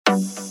Hey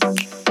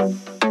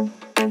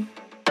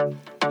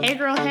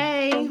girl,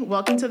 hey,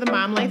 welcome to the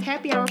Mom Life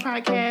Happy Hour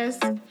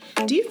podcast.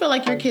 Do you feel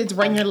like your kids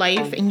run your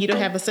life and you don't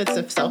have a sense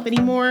of self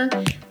anymore?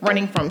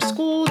 Running from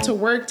school to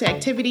work to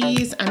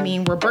activities,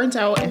 we're burnt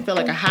out and feel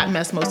like a hot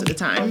mess most of the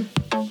time.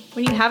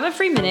 When you have a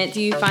free minute,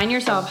 do you find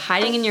yourself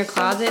hiding in your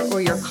closet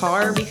or your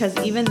car because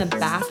even the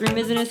bathroom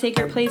isn't a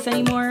sacred place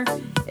anymore?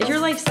 Is your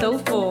life so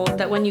full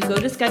that when you go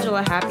to schedule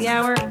a happy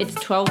hour, it's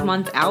 12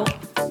 months out?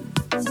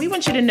 We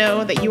want you to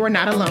know that you are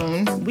not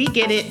alone. We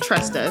get it,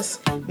 trust us.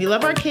 We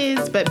love our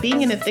kids, but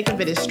being in the thick of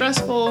it is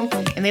stressful,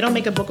 and they don't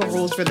make a book of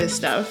rules for this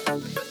stuff.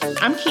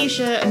 I'm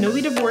Keisha, a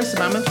newly divorced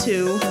mom of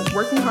two,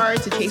 working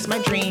hard to chase my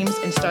dreams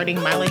and starting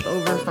my life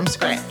over from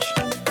scratch.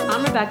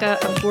 I'm Rebecca,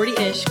 a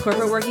 40-ish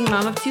corporate working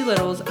mom of two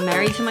littles,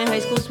 married to my high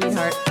school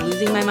sweetheart,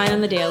 losing my mind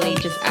on the daily,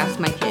 just ask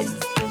my kids.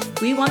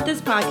 We want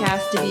this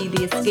podcast to be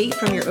the escape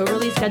from your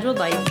overly scheduled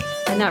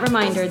life and that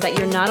reminder that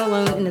you're not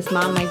alone in this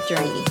mom life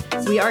journey.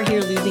 We are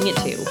here losing it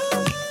too.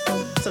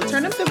 So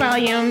turn up the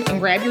volume and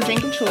grab your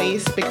drink of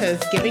choice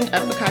because giving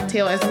up a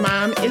cocktail as a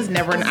mom is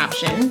never an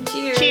option.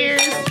 Cheers.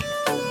 Cheers.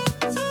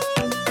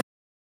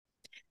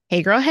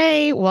 Hey girl,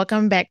 hey,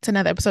 welcome back to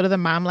another episode of the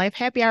Mom Life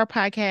Happy Hour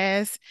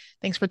podcast.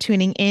 Thanks for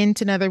tuning in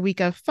to another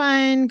week of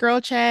fun, girl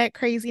chat,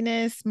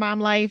 craziness, mom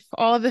life,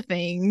 all the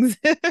things.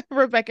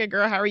 Rebecca,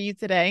 girl, how are you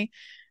today?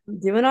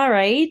 Doing all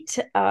right.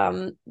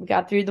 We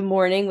got through the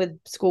morning with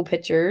school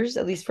pictures,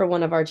 at least for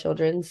one of our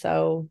children.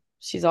 So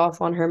she's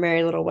off on her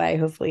merry little way.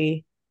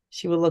 Hopefully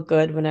she will look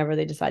good whenever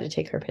they decide to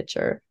take her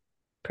picture.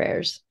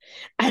 Prayers.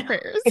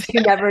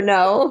 You never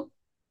know.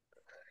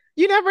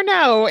 You never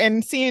know.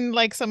 And seeing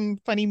like some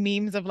funny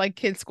memes of like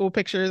kids' school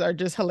pictures are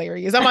just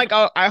hilarious. I'm like,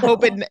 oh, I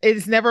hope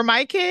it's never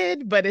my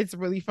kid, but it's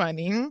really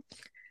funny.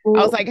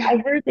 Well, I was like, I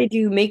heard they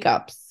do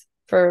makeups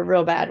for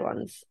real bad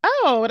ones.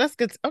 Oh, that's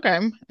good. Okay.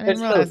 I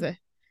didn't realize it.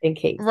 In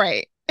case.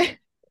 Right.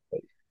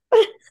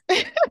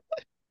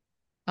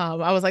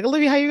 I was like,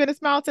 Olivia, how are you gonna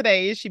smile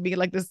today? She'd be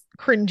like this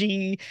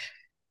cringy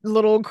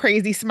little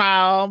crazy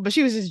smile, but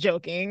she was just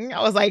joking.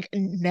 I was like,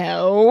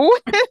 no,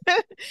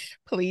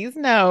 please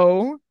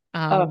no.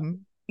 You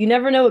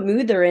never know what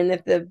mood they're in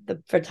if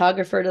the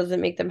photographer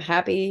doesn't make them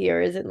happy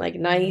or isn't like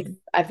nice.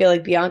 I feel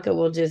like Bianca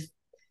will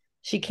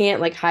she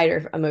can't like hide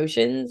her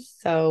emotions.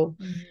 So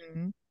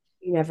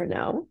you never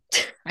know.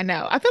 I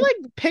know. I feel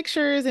like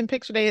pictures and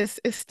picture day is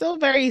still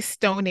very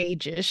Stone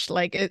Age-ish.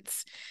 Like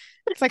it's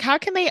like, how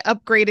can they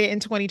upgrade it in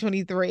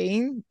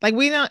 2023? Like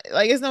we don't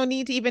like there's no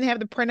need to even have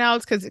the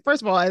printouts because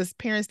first of all, as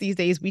parents these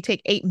days, we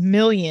take 8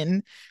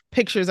 million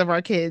pictures of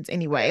our kids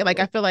anyway. Like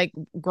I feel like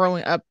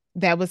growing up,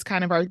 that was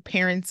kind of our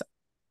parents'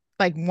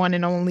 like one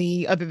and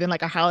only, other than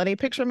like a holiday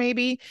picture,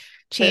 maybe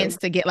chance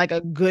to get like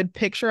a good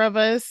picture of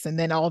us. And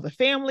then all the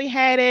family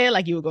had it.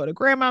 Like you would go to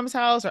grandmom's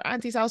house or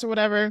auntie's house or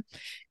whatever,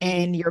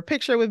 and your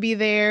picture would be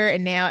there.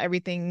 And now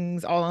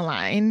everything's all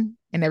online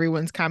and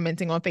everyone's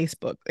commenting on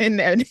Facebook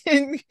and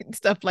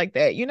stuff like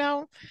that, you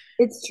know?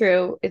 It's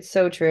true. It's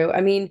so true.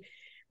 I mean,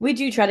 we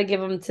do try to give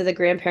them to the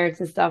grandparents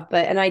and stuff,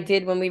 and I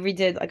did when we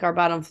redid like our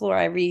bottom floor,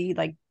 I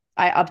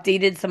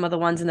updated some of the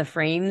ones in the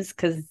frames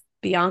because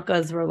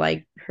Bianca's were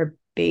like her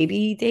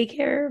baby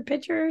daycare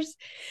pictures.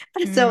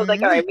 So I was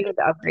like, all right, we need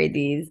to upgrade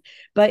these.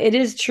 But it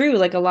is true.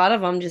 Like a lot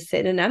of them just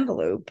sit in an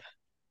envelope.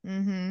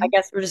 I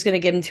guess we're just going to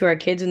give them to our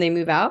kids when they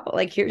move out.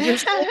 Like here's your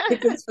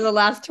pictures for the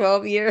last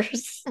 12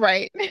 years.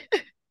 Right.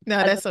 No,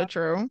 that's so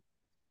true.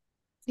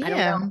 I don't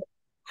know.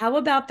 How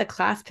about the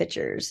class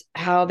pictures?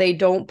 How they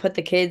don't put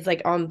the kids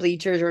like on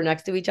bleachers or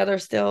next to each other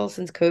still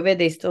since COVID.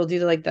 They still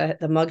do like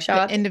the mug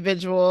shots. The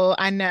individual.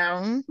 I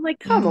know. I'm like,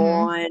 come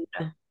on.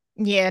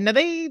 Yeah, no,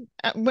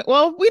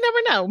 well, we never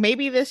know.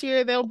 Maybe this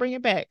year they'll bring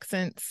it back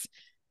since,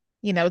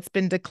 it's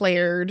been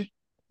declared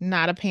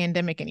not a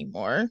pandemic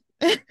anymore,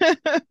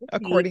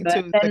 according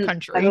to the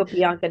country. I hope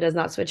Bianca does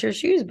not switch her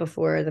shoes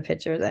before the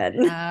picture then.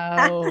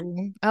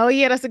 Oh,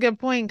 yeah, that's a good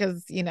point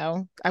because,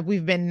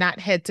 we've been not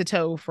head to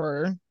toe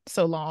for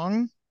so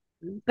long.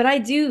 But I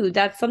do.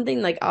 That's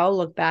something like I'll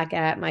look back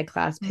at my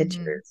class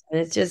pictures and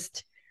it's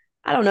just,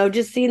 I don't know,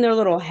 just seeing their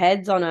little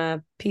heads on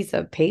a piece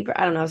of paper.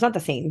 I don't know. It's not the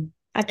same.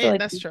 I feel like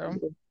that's true.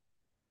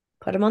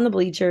 Put them on the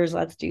bleachers.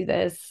 Let's do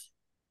this.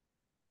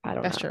 I don't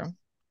know. That's true.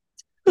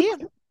 Yeah.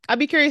 I'd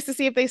be curious to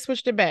see if they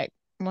switched it back.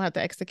 We'll have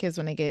to ask the kids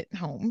when they get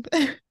home.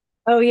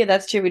 Oh, yeah,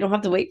 that's true. We don't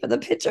have to wait for the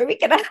picture. We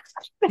can ask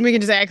them. We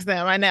can just ask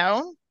them. I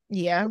know.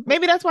 Yeah.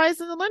 Maybe that's why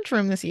it's in the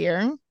lunchroom this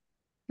year.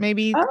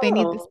 Maybe they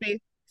need the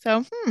space.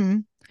 So,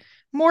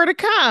 more to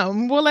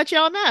come. We'll let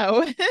y'all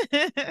know.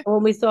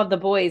 Well, we still have the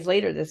boys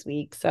later this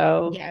week.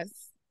 So, yes.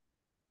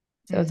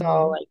 So it's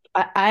all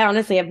like, I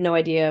honestly have no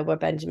idea what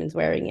Benjamin's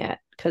wearing yet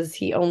because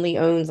he only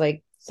owns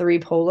like 3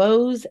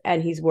 polos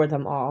and he's wore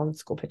them all in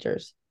school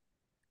pictures.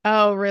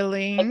 Oh,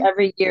 really? Like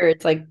every year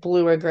it's like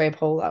blue or gray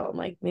polo. I'm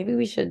like, maybe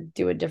we should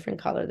do a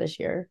different color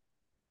this year.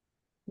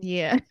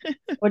 Yeah.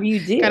 What do you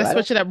do? Gotta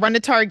switch it up. Run to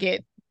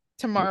Target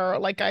tomorrow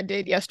like I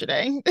did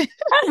yesterday.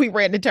 We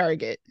ran to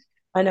Target.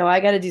 I know. I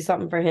got to do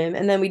something for him.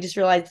 And then we just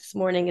realized this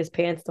morning his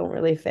pants don't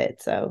really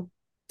fit. So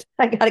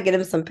I got to get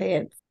him some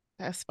pants.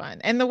 That's fun.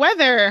 And the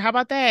weather, how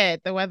about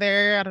that? The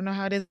weather, I don't know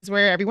how it is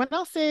where everyone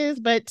else is,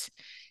 but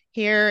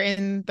here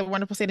in the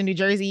wonderful state of New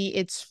Jersey,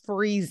 it's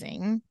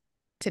freezing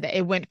today.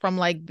 It went from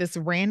like this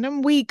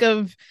random week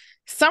of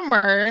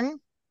summer,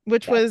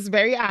 which Yeah. was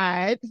very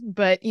odd,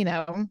 but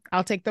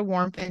I'll take the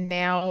warmth. And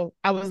now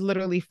I was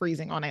literally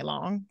freezing all night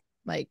long.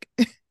 Like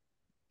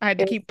I had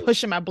to keep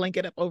pushing my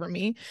blanket up over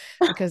me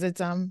because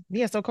it's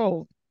yeah, so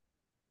cold.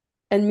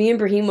 And me and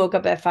Brahim woke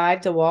up at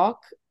 5 to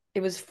walk.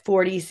 It was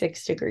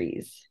 46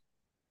 degrees.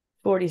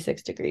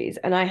 46 degrees.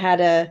 And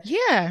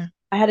Yeah,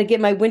 I had to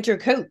get my winter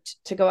coat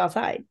to go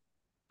outside.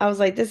 I was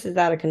like, this is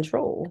out of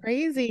control.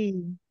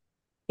 crazy.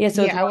 Yeah,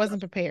 so it's Yeah, I one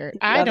wasn't prepared. or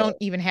the I other. don't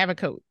even have a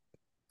coat.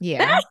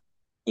 Yeah.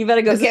 You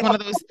better go This is get one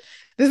one. of those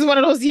this is one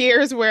of those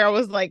years where I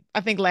was like,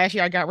 I think last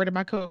year I got rid of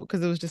my coat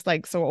because it was just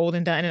like so old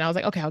and done. And I was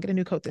like, okay, I'll get a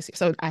new coat this year.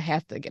 So I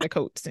have to get a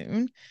coat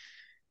soon.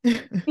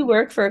 You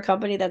work for a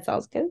company that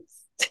sells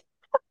coats?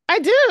 I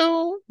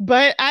do,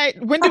 but I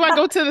when do I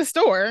go to the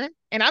store?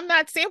 And I'm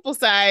not sample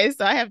size,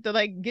 so I have to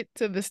like get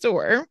to the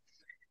store.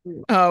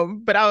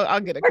 But I'll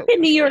get a Work coat in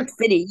for New York sure.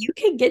 City. You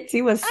can get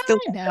to a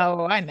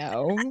store, I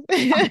know.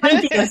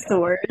 plenty of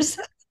stores.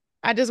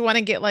 I just want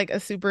to get like a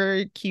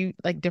super cute,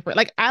 like different.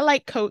 Like I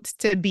like coats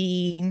to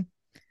be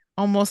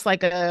almost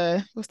like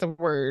a what's the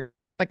word?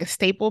 Like a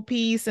staple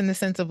piece in the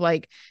sense of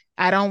like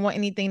I don't want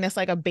anything that's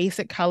like a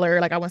basic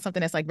color. Like I want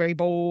something that's like very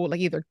bold, like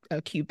either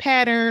a cute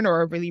pattern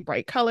or a really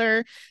bright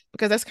color,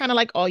 because that's kind of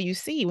like all you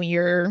see when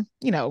you're,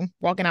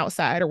 walking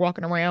outside or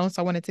walking around.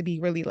 So I want it to be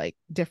really like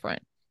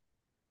different.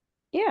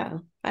 Yeah,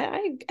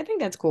 I think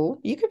that's cool.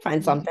 You could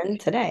find Yeah. something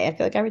today. I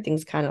feel like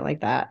everything's kind of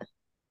like that.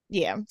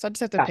 Yeah. So I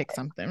just have to Got pick it.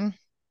 something.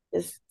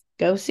 Just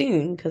go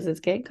soon because it's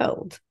getting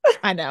cold.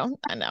 I know.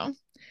 I know.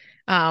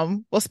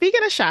 Well,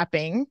 speaking of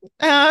shopping,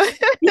 Yeah,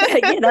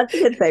 yeah, that's a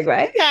good thing,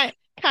 right?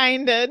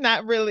 kind of,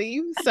 not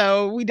really.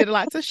 So we did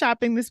lots of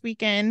shopping this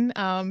weekend.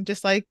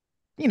 Just like,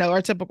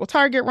 our typical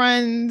Target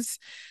runs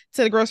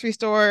to the grocery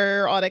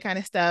store, all that kind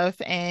of stuff.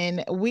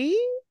 And we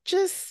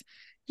just,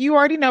 you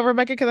already know,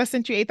 Rebecca, because I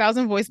sent you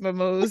 8,000 voice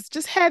memos,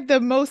 just had the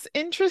most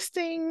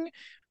interesting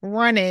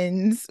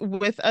run-ins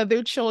with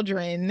other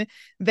children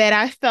that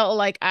I felt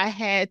like I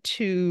had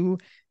to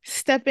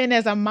step in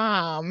as a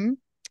mom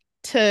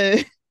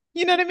to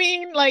you know what I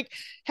mean? Like,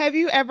 have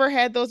you ever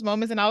had those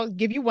moments? And I'll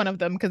give you one of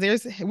them because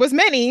it was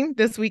many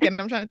this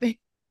weekend. I'm trying to think.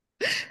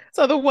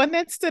 So the one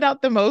that stood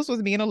out the most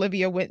was me and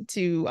Olivia went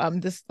to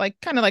this like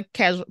kind of like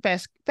casual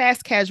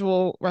fast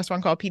casual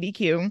restaurant called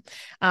PDQ.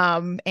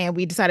 And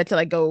we decided to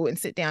like go and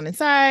sit down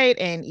inside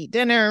and eat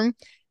dinner.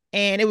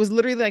 And it was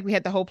literally like we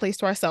had the whole place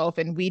to ourselves,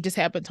 and we just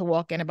happened to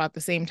walk in about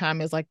the same time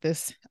as like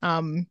this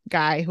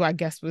guy who I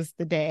guess was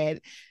the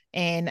dad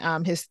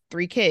and his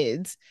three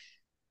kids.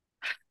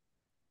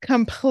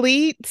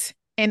 Complete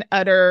and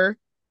utter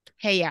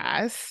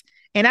chaos.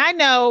 And I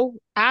know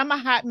I'm a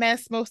hot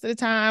mess most of the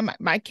time.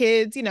 My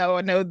kids, I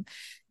know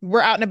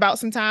we're out and about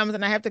sometimes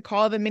and I have to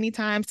call them many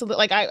times to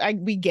like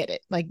we get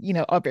it. Like,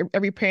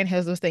 every parent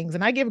has those things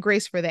and I give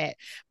grace for that.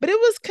 But it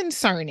was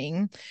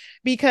concerning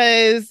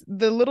because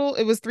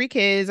it was three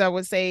kids, I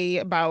would say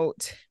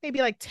about maybe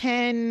like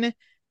 10,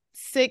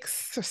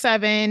 6 or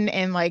 7,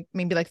 and like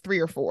maybe like 3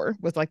 or 4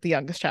 was like the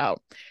youngest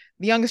child.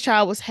 The youngest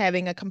child was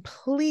having a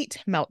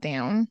complete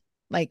meltdown.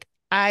 Like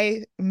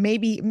I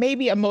maybe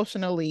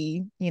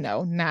emotionally,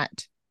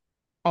 not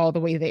all the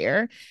way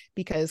there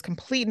because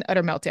complete and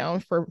utter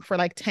meltdown for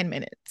like 10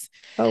 minutes.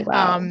 Oh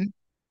wow. Um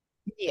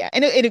yeah,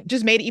 and it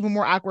just made it even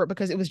more awkward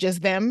because it was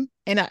just them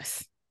and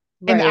us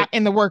Right.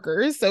 and the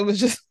workers. So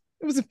it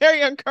was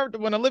very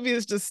uncomfortable and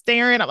Olivia's just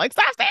staring. I'm like,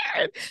 stop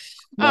staring.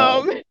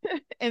 No.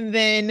 And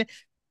then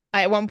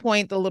at one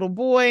point the little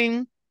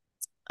boy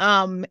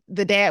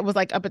the dad was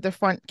like up at the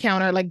front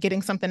counter like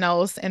getting something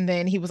else, and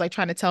then he was like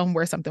trying to tell him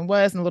where something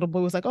was, and the little boy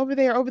was like, over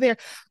there,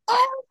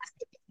 oh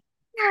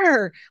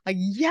there, like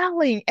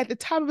yelling at the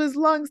top of his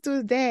lungs to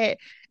his dad,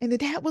 and the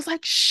dad was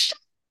like, shut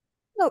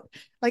up.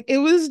 Like it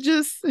was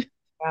just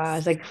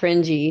It's like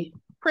cringy.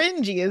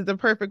 cringy is the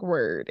perfect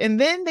word. And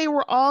then they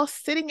were all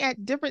sitting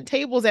at different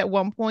tables at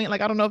one point.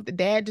 Like I don't know if the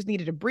dad just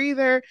needed a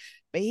breather,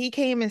 but he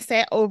came and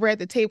sat over at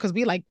the table because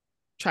we like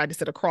tried to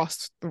sit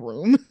across the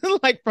room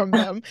like from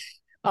them.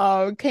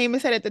 Came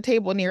and sat at the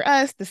table near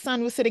us. The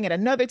son was sitting at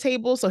another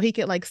table so he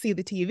could like see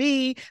the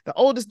TV. The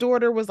oldest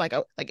daughter was like,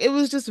 like it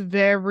was just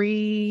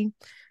very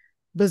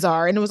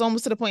bizarre. And it was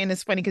almost to the point, and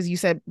it's funny because you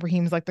said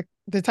Raheem's like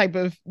the type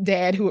of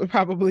dad who would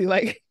probably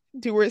like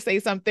do or say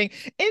something.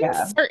 In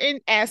Yeah.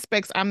 certain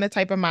aspects, I'm the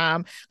type of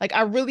mom. Like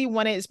I really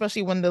wanted,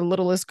 especially when the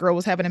littlest girl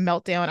was having a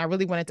meltdown, I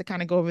really wanted to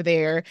kind of go over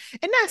there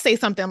and not say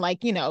something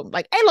like,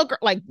 like, hey, look,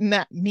 like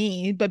not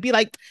me, but be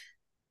like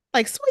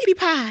sweetie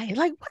pie,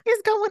 like what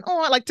is going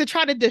on, like to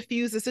try to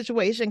diffuse the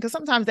situation because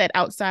sometimes that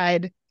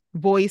outside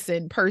voice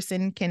and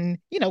person can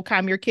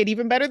calm your kid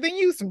even better than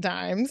you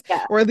sometimes,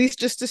 Yeah. or at least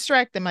just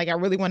distract them. Like I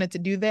really wanted to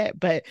do that,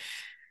 but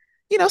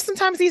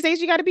sometimes these days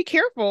you got to be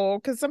careful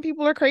because some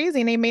people are crazy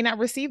and they may not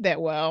receive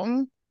that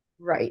well.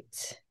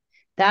 Right.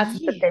 That's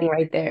the Yeah. thing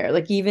right there.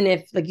 Like even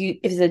if like you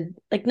if it's a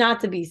like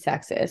not to be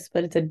sexist,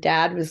 but it's a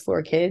dad with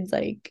 4 kids,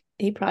 like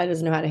he probably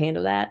doesn't know how to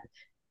handle that.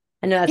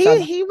 I know that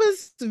sounds He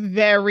was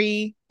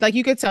very like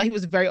you could tell he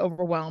was very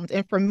overwhelmed.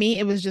 And for me,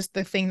 it was just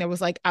the thing that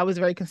was like I was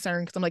very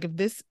concerned because I'm like, if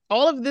this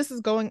all of this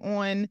is going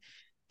on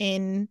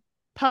in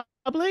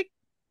public,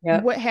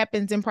 yep. what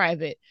happens in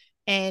private?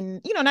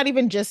 And not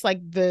even just like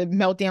the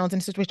meltdowns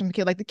and situation with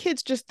the kid, like the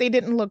kids just they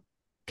didn't look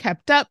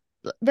kept up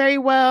very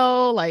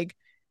well. Like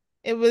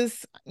it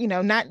was,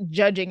 not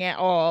judging at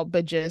all,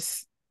 but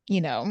just,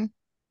 you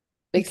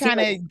Like see kind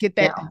like of get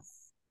that now.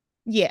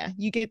 yeah,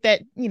 you get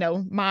that,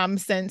 mom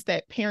sense,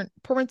 that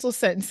parental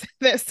sense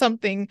that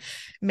something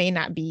may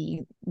not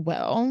be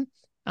well.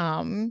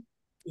 Um,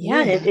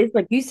 Yeah, and it yeah. is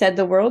like you said,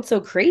 the world's so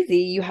crazy.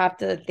 You have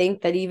to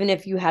think that even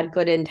if you had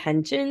good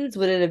intentions,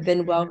 would it have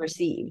been well Mhm.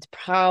 received?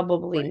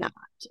 Probably Right. not,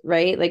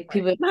 right? Like Right.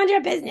 people like, mind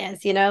your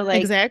business,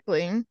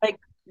 Exactly. like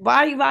why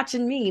are you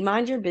watching me?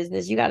 Mind your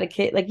business. You got a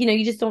kid. Like,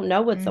 you just don't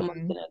know what someone's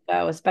Hmm. gonna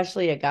go,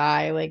 especially a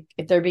guy. Like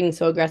if they're being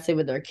so aggressive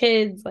with their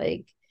kids,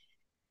 like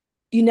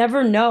you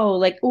never know.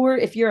 Like, or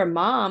if you're a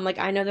mom, like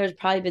I know there's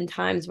probably been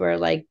times where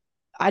like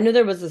I know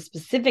there was a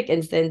specific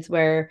instance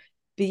where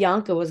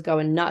Bianca was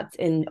going nuts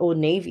in Old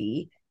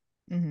Navy.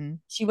 Hmm.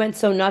 She went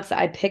so nuts that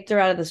I picked her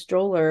out of the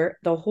stroller.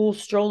 The whole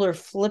stroller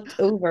flipped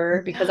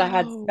over because I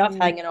had stuff No.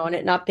 hanging on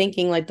it, not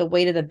thinking like the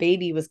weight of the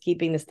baby was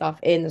keeping the stuff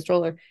in the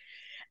stroller.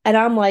 And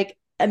I'm like,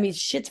 I mean,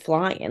 shit's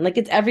flying. Like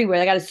it's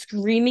everywhere. I got a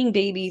screaming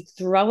baby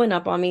throwing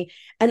up on me.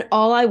 And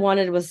all I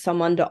wanted was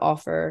someone to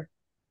offer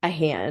a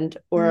hand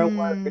or a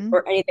word Mm,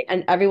 or anything.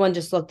 And everyone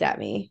just looked at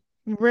me.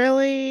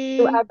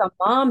 So really? as a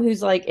mom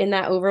who's like in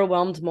that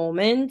overwhelmed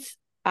moment,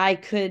 I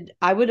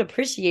would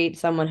appreciate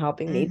someone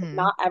helping me, but Hmm.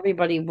 not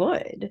everybody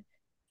would.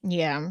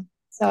 Yeah.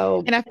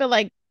 So And I feel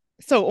like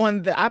so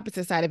on the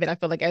opposite side of it, I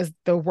feel like as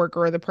the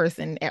worker or the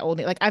person at Old,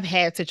 like I've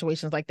had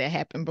situations like that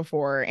happen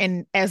before.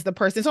 And as the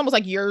person, it's almost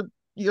like your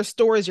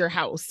store is your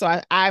house.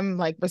 So I'm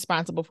like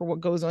responsible for what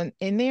goes on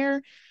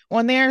there.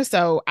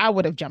 So I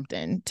would have jumped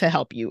in to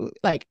help you,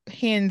 like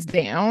hands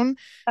down,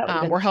 that would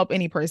have been or help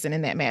any person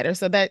in that matter.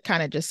 So that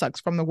kind of just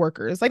sucks from the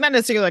workers. Like not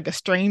necessarily like a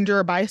stranger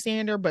or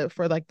bystander, but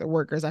for like the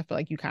workers, I feel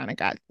like you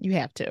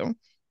have to.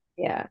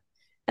 yeah.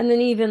 And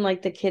then even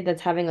like the kid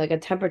that's having like a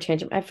temper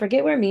tantrum. I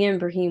forget where me and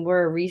Brahim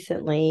were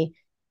recently.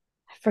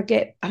 I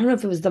forget, I don't know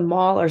if it was the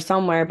mall or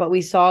somewhere, but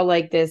we saw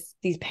like these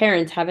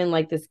parents having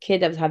like this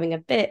kid that was having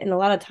a fit. And a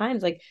lot of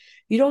times, like,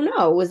 you don't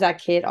know, was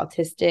that kid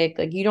autistic?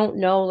 Like, you don't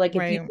know, like,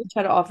 if you Right. do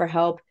try to offer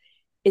help,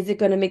 is it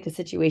going to make the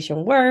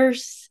situation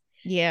worse?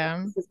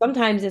 Yeah. So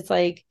sometimes it's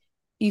like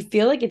you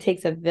feel like it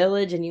takes a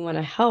village and you want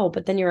to help,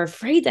 but then you're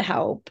afraid to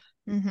help.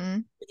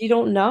 Hmm. You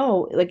don't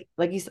know, like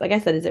I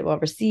said, is it well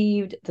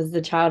received? Does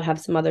the child have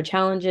some other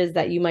challenges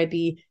that you might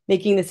be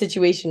making the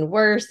situation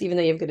worse, even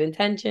though you have good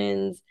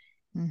intentions?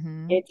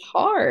 Hmm. It's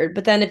hard.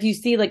 But then if you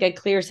see like a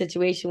clear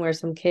situation where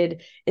some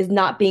kid is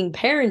not being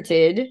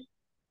parented,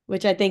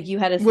 which I think you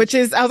had a Which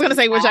situation is I was gonna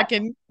like say which I that.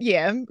 can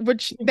yeah,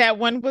 which that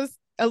one was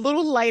a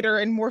little lighter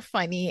and more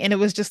funny, and it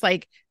was just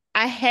like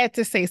I had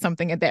to say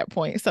something at that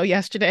point. So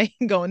yesterday,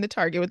 going to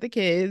Target with the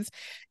kids,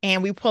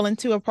 and we pull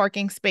into a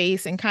parking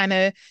space, and kind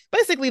of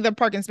basically the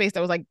parking space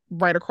that was like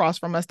right across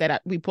from us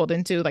that we pulled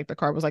into, like the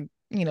car was like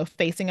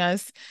facing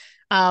us.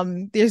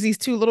 There's these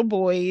two little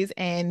boys,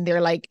 and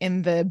they're like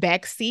in the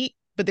back seat,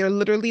 but they're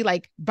literally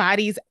like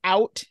bodies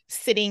out,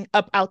 sitting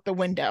up out the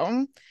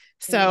window.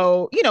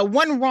 So,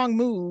 one wrong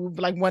move,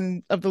 like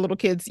one of the little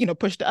kids,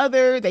 push the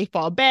other, they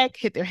fall back,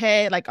 hit their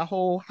head, like a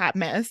whole hot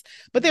mess.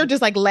 But they're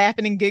just like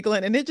laughing and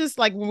giggling. And it just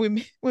like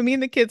when me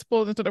and the kids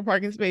pulled into the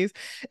parking space,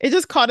 it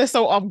just caught us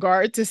so off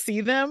guard to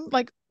see them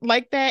like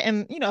that.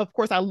 And of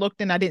course I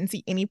looked and I didn't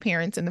see any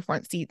parents in the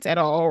front seats at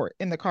all or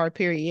in the car,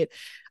 period.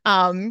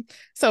 Um,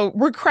 so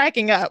we're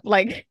cracking up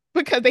like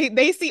because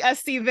they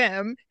see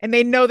them and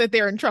they know that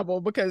they're in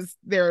trouble because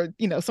they're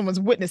someone's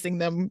witnessing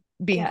them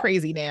being Yeah.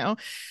 crazy now.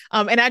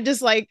 And I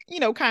just like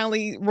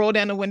kindly roll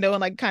down the window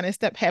and like kind of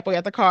step halfway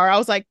out the car. I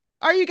was like,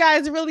 are you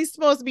guys really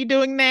supposed to be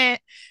doing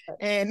that?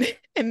 And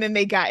and then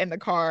they got in the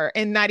car,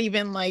 and not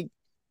even like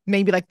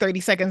maybe like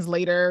 30 seconds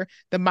later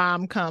the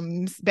mom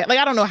comes back. Like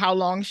I don't know how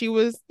long she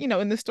was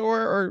in the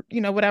store or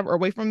whatever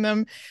away from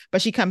them,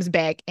 but she comes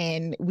back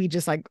and we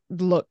just like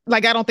look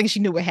like I don't think she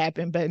knew what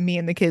happened, but me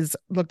and the kids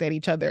looked at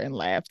each other and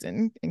laughed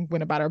and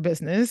went about our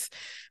business.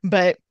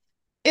 But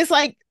it's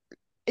like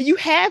you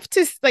have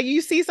to like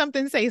you see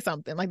something, say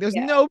something. Like there's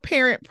Yeah. no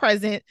parent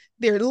present.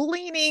 They're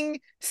leaning,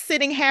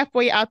 sitting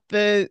halfway out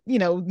the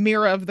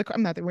mirror of the car.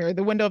 I'm not the mirror,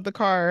 the window of the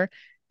car,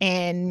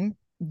 and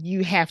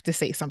you have to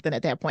say something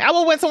at that point. I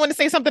would want someone to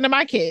say something to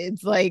my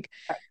kids, like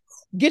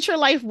get your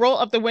life, roll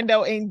up the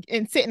window, and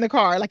sit in the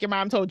car like your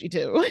mom told you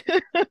to.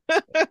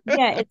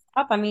 Yeah, it's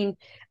tough. I mean,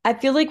 I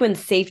feel like when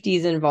safety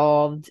is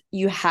involved,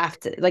 you have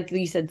to, like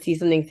you said, see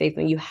something, say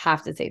something. You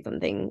have to say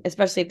something,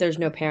 especially if there's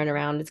no parent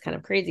around. It's kind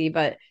of crazy.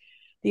 But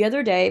the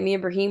other day, me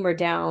and Brahim were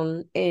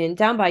down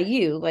by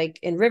you, like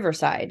in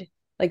Riverside,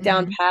 like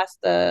down Hmm. past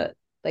the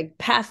like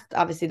past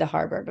obviously the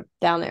harbor, but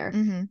down there.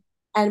 Hmm.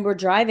 And we're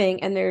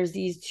driving, and there's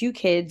these two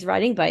kids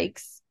riding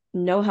bikes,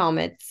 no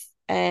helmets.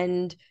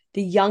 And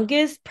the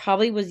youngest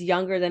probably was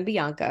younger than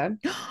Bianca.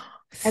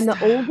 And Stop.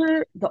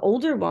 the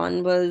older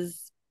one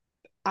was,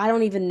 I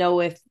don't even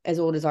know if as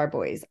old as our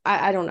boys.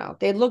 I don't know.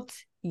 They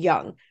looked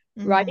young,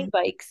 riding Hmm.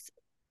 bikes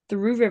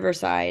through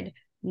Riverside,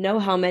 no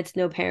helmets,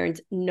 no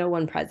parents, no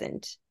one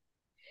present.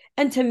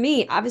 And to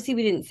me, obviously,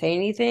 we didn't say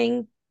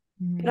anything,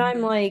 but Hmm.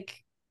 I'm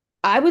like,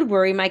 I would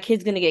worry my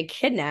kid's going to get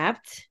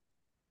kidnapped.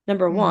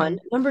 Number one.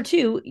 Hmm. Number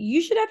two,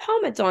 you should have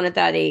helmets on at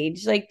that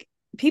age. Like,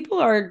 people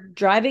are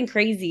driving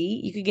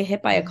crazy. You could get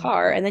hit by a Hmm.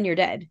 car and then you're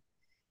dead.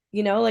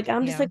 Like,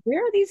 I'm just Yeah. like,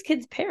 where are these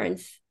kids'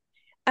 parents?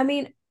 I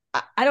mean,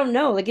 I don't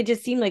know. Like, it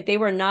just seemed like they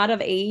were not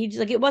of age.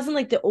 Like, it wasn't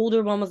like the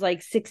older one was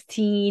like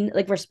 16,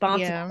 like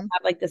responsible Yeah. to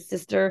have like the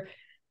sister.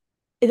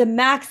 The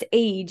max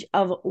age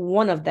of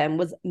one of them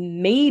was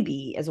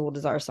maybe as old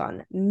as our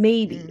son,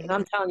 maybe. And Hmm.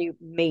 I'm telling you,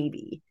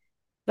 maybe.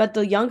 But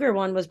the younger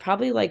one was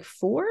probably like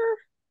 4,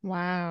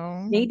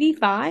 Wow. maybe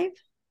 5.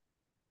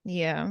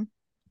 Yeah.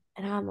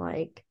 And I'm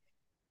like,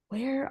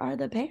 where are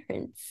the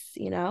parents?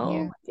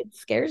 Yeah. It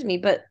scares me.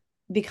 But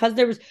because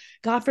there was,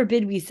 God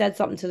forbid, we said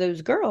something to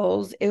those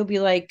girls, it would be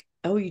like,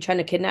 oh, you trying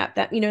to kidnap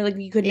that? Like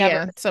you could never,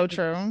 Yeah. So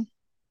true.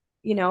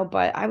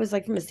 but I was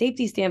like, from a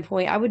safety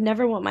standpoint, I would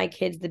never want my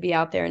kids to be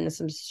out there in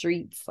some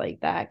streets like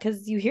that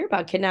because you hear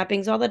about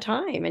kidnappings all the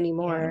time Yeah.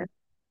 anymore.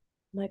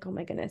 I'm like, oh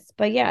my goodness.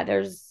 But yeah,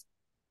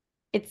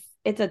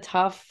 it's a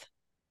tough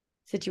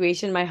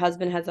situation. My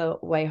husband has a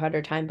way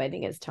harder time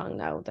biting his tongue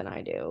now than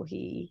I do.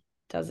 He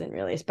doesn't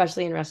really,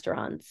 especially in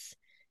restaurants.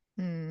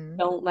 Hmm.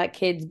 Don't let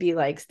kids be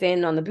like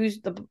standing on the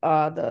booth,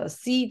 the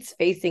seats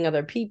facing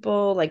other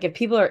people. Like, if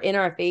people are in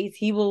our face,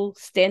 he will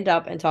stand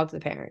up and talk to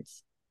the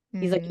parents.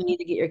 He's like, Hmm. you need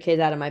to get your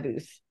kids out of my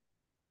booth.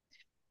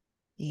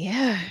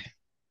 Yeah.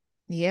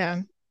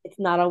 Yeah. It's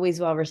not always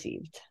well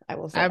received. I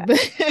will say I that.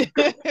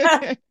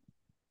 be-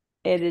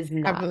 It is I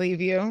not.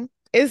 believe you.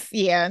 It's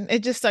yeah,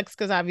 it just sucks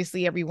because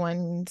obviously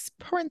everyone's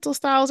parental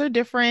styles are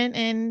different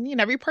and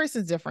every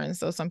person's different.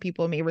 So some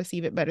people may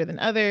receive it better than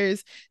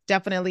others.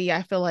 Definitely,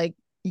 I feel like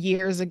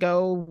years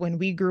ago when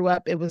we grew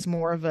up, it was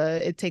more of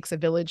a it takes a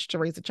village to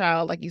raise a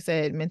child, like you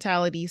said,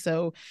 mentality.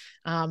 So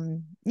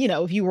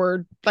if you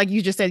were like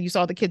you just said, you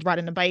saw the kids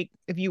riding a bike,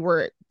 if you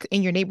were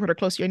in your neighborhood or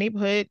close to your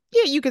neighborhood,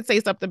 yeah, you could say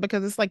something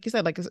because it's like you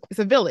said, like it's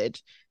a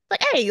village.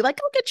 Like, hey, like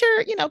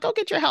go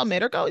get your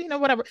helmet or go,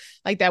 whatever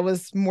like that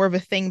was more of a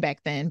thing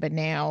back then, but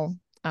now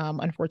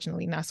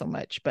unfortunately not so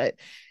much. But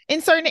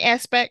in certain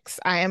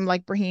aspects, I am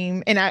like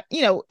Brahim. And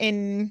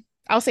in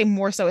I'll say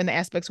more so in the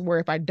aspects where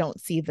if I don't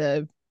see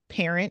the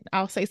parent,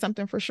 I'll say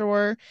something for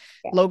sure.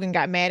 Yeah. Logan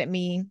got mad at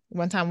me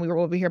one time we were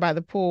over here by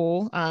the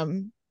pool,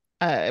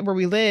 where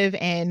we live,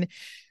 and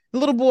the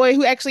little boy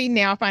who actually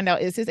now I find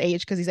out is his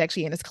age because he's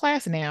actually in his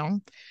class now,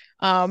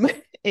 um,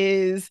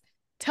 is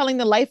telling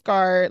the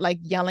lifeguard, like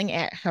yelling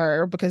at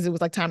her because it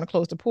was like time to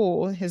close the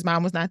pool. His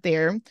mom was not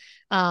there.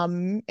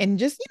 And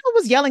just,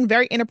 was yelling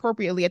very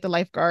inappropriately at the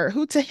lifeguard,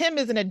 who to him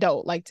is an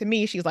adult. Like to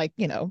me, she's like,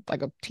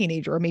 like a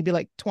teenager or maybe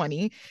like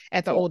 20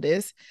 at the Yeah.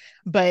 oldest.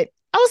 But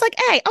I was like,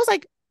 hey, I was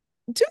like,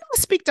 do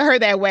not speak to her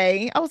that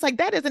way. I was like,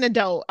 that is an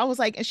adult. I was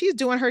like, and she's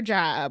doing her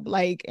job.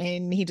 Like,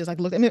 and he just like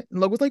looked at me. And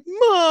Logan was like,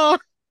 Mom.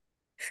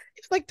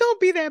 He's like, don't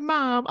be that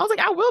mom. I was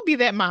like, I will be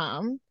that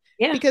mom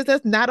Yeah. because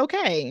that's not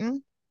okay.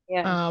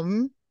 Yeah.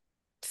 Um,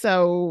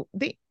 so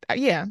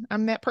yeah,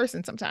 I'm that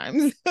person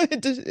sometimes.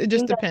 It just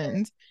Think that,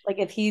 depends. like,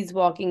 if he's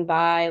walking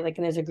by, like,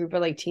 and there's a group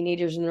of like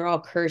teenagers and they're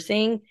all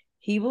cursing,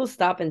 he will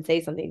stop and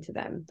say something to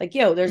them. Like,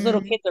 yo, there's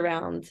little Mm, kids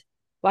around.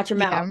 Watch your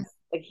mouth. yeah.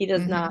 Like, he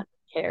does Hmm. not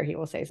care. He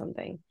will say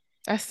something.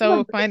 That's Yeah, so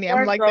but the funny. I'm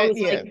parents like are that. always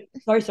Yeah.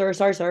 like,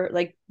 sorry, sir.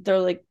 Like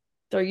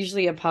they're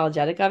usually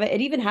apologetic of it.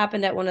 It even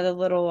happened at one of the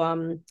little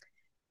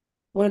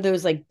one of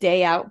those like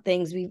day out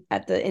things we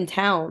at the in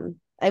town.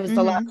 It was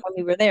the last Hmm. time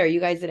we were there. You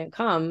guys didn't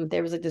come.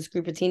 There was like this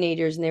group of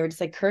teenagers and they were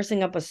just like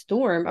cursing up a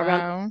storm around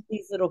Wow.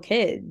 these little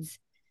kids.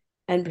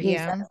 And Brahim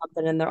said Yeah.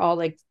 something and they're all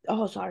like,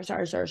 oh, sorry,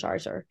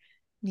 sir.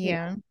 You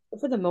Yeah.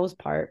 for the most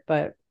part.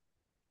 But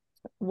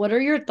what are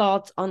your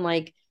thoughts on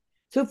like,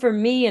 so for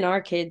me and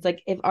our kids,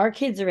 like if our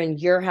kids are in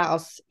your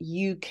house,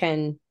 you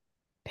can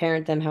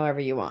parent them however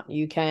you want.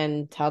 You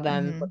can tell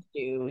them what Hmm.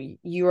 to do.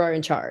 You are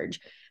in charge.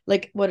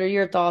 Like, what are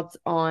your thoughts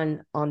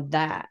on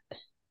that?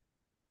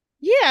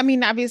 Yeah. I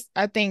mean, obviously,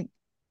 I think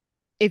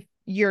if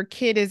your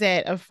kid is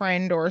at a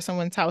friend or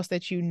someone's house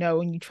that you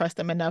know and you trust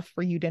them enough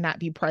for you to not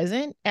be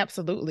present,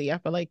 absolutely. I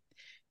feel like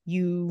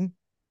you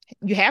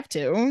you have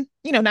to,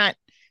 not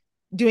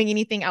doing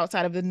anything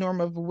outside of the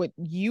norm of what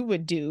you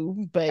would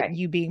do, but Right.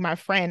 you being my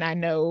friend, I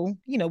know,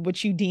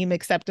 what you deem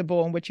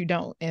acceptable and what you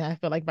don't. And I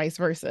feel like vice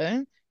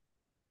versa.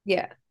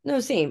 Yeah. No,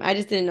 same. I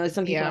just didn't know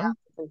some people have Yeah.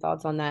 different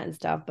thoughts on that and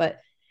stuff. But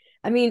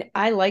I mean,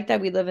 I like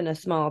that we live in a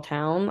small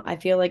town. I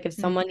feel like if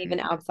someone even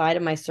Hmm. outside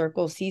of my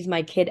circle sees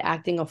my kid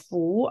acting a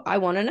fool, I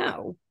want to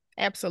know.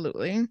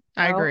 Absolutely.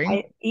 I agree.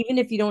 I even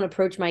if you don't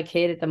approach my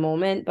kid at the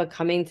moment, but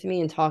coming to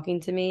me and talking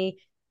to me,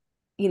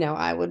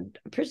 I would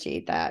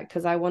appreciate that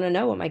because I want to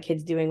know what my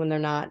kid's doing when they're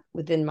not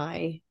within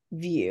my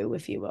view,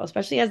 if you will,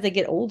 especially as they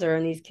get older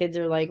and these kids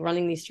are like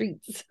running these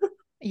streets.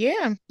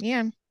 Yeah,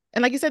 yeah.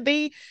 And like you said,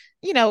 they,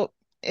 you know,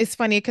 it's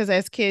funny because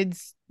as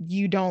kids,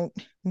 you don't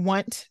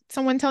want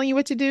someone telling you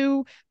what to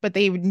do, but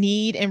they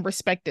need and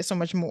respect it so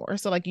much more.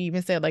 So, like you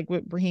even said, like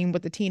with Raheem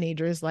with the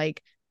teenagers,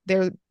 like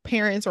their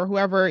parents or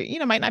whoever,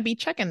 might not be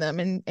checking them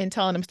and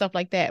telling them stuff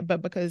like that.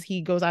 But because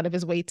he goes out of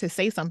his way to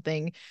say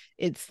something,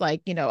 it's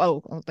like,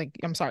 oh, like,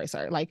 I'm sorry,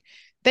 sorry. Like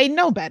they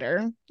know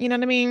better. You know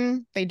what I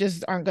mean? They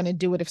just aren't going to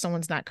do it if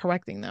someone's not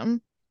correcting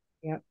them.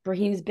 Yeah.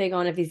 Raheem's big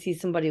on if he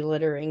sees somebody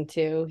littering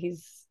too.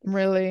 He's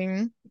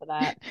Really? for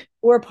that.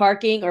 Or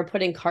parking or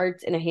putting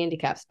carts in a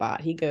handicap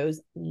spot. He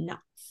goes nuts.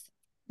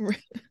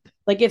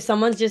 Like if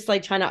someone's just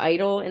like trying to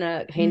idle in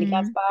a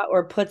handicap Mm, spot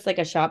or puts like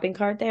a shopping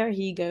cart there,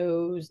 he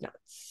goes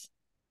nuts.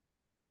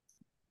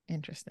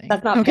 interesting.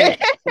 That's not Okay.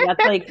 parenting.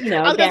 That's like,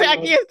 I was gonna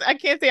again, say like, I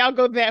can't say I'll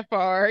go that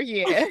far.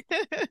 Yeah.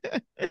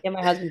 yeah,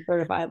 my husband's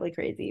certifiably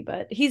crazy,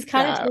 but he's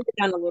kind of Yeah, toned it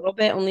down a little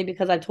bit only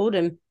because I told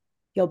him,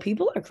 yo,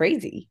 people are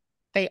crazy.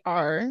 they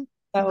are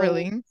So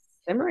really.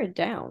 simmer it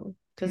down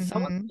because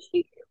someone Hmm. could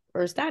shoot you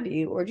or stab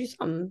you or do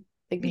something,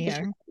 like beat the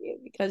shit Yeah. out of you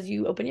because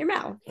you open your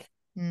mouth.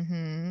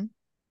 Hmm.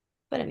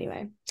 But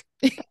anyway,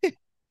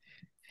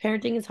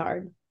 parenting is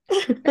hard.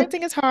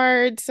 Parenting is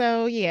hard.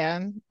 So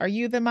yeah. Are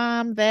you the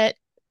mom that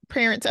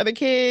parents other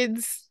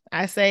kids?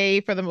 I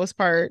say for the most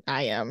part,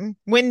 I am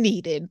when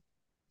needed,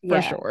 for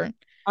Yeah, sure.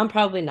 I'm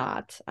probably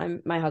not.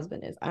 My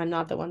husband is. I'm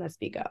not the one that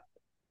speak up.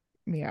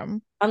 Yeah.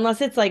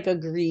 Unless it's like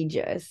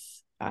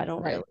egregious. I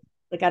don't really Right.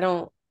 like I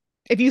don't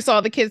If you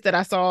saw the kids that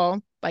I saw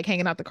like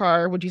hanging out the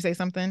car, would you say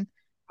something?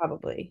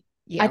 probably.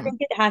 I Yeah. think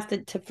it has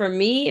to for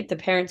me, if the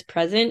parent's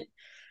present,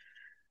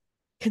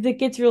 because it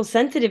gets real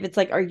sensitive. It's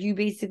like, are you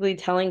basically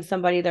telling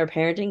somebody their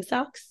parenting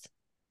sucks?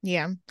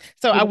 Yeah.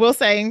 So You I know? will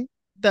say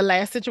the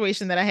last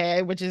situation that I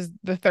had, which is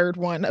the third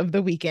one of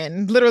the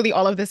weekend, literally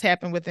all of this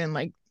happened within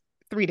like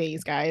 3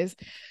 days, guys.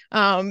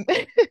 Um,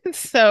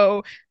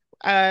 so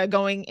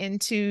going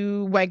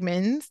into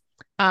Wegmans,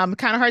 kind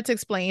of hard to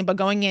explain, but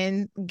going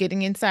in,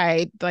 getting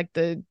inside like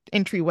the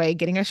entryway,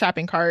 getting a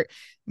shopping cart,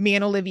 me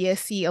and Olivia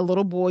see a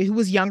little boy who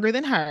was younger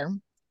than her.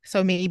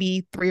 So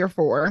maybe 3 or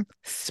 4,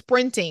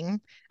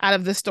 sprinting out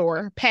of the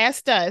store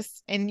past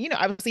us. And,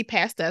 obviously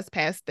past us,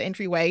 past the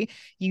entryway,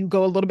 you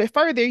go a little bit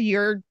further,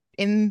 you're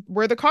in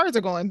where the cars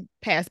are going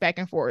past back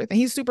and forth. And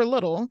he's super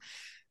little.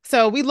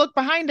 So we look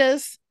behind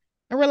us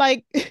and we're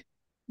like,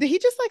 did he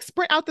just like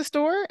sprint out the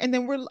store? And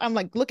then I'm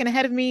like looking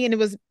ahead of me, and it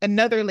was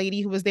another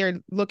lady who was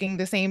there looking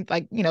the same,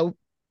 like,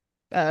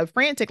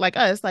 frantic like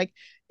us. Like,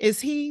 is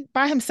he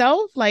by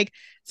himself? Like,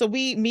 so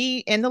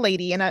me and the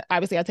lady, and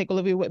obviously I take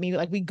Olivia with me.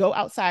 Like, we go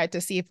outside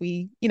to see if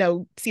we,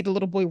 see the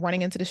little boy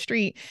running into the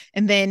street.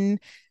 And then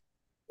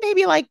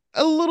maybe like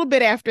a little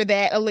bit after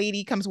that, a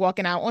lady comes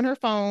walking out on her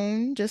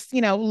phone, just,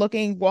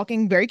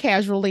 walking very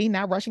casually,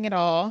 not rushing at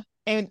all.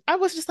 And I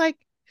was just like,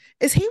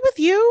 is he with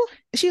you?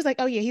 She was like,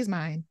 oh yeah, he's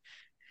mine.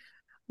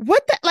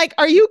 What the, like,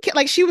 are you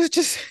like, she was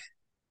just,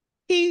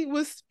 he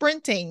was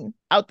sprinting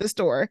out the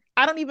store.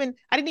 I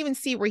didn't even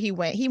see where he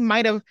went. He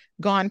might have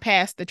gone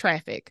past the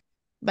traffic.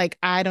 Like,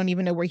 I don't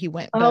even know where he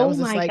went, but I Oh was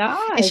just my like,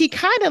 and gosh. she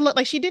kind of looked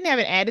like she didn't have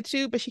an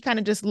attitude, but she kind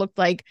of just looked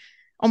like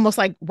almost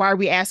like, why are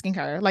we asking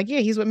her? Like, yeah,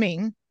 he's with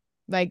me.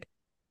 Like,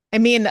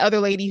 and me and the other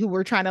lady who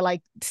were trying to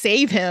like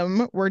save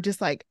him were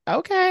just like,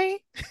 okay,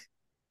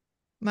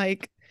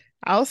 like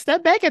I'll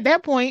step back at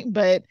that point,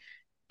 but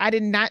I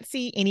did not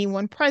see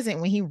anyone present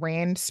when he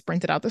ran,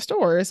 sprinted out the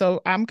store.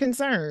 So I'm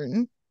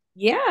concerned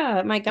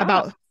Yeah, my God.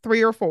 about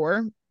 3 or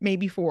 4,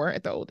 maybe 4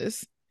 at the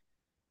oldest.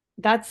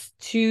 That's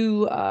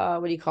too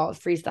what do you call it?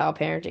 Freestyle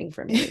parenting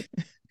for me.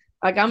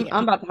 Like I'm Yeah.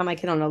 about to have my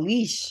kid on a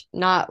leash,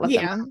 not let them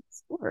out Yeah. of the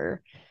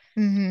store.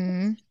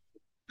 Hmm.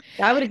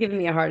 That would have given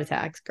me a heart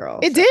attack, girl.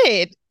 It So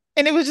did.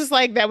 And it was just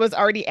like that was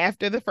already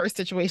after the first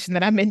situation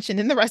that I mentioned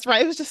in the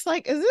restaurant. It was just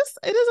like, is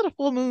it a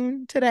full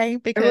moon today?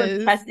 everyone's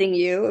Because testing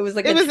you. It was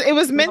like it a was test it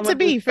was on meant one to of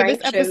those be for this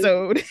prank shows.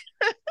 episode.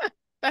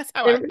 That's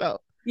how I There-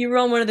 felt. You were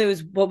on one of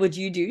those what would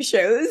you do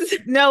shows.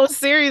 No,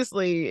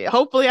 seriously.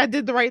 Hopefully I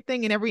did the right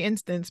thing in every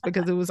instance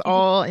because it was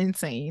all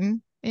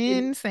insane. You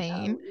didn't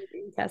Insane. know you were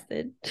being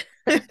tested.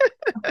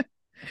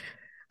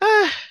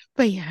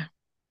 But yeah.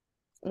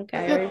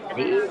 Okay, are you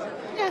ready?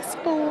 Yes,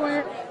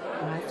 for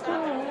Last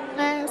call.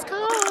 last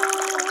call.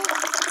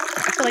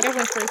 I feel like I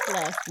went first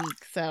last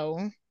week. So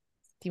do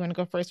you want to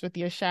go first with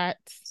your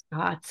shots?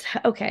 Scott.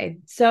 Okay,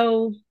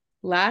 so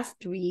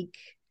last week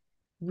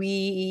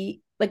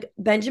we like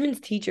Benjamin's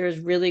teacher is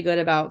really good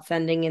about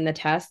sending in the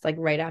test like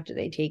right after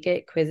they take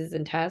it, quizzes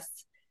and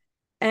tests.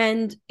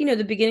 And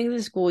the beginning of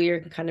the school year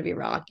can kind of be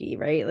rocky,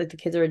 right? Like the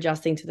kids are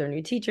adjusting to their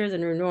new teachers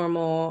and their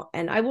normal.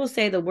 And I will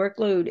say the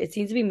workload, it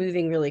seems to be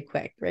moving really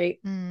quick, right?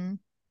 Mm,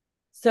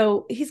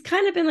 So he's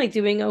kind of been like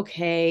doing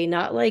okay,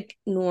 not like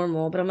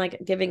normal, but I'm like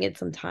giving it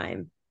some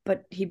time.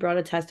 But he brought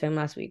a test to him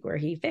last week where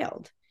he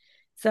failed.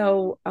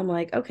 So I'm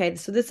like, okay,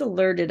 so this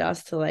alerted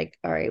us to like,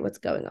 all right, what's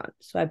going on?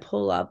 So I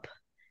pull up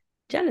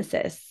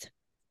Genesis.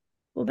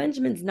 Well,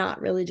 Benjamin's not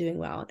really doing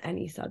well in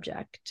any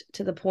subject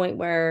to the point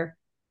where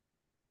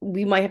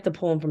we might have to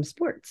pull him from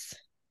sports.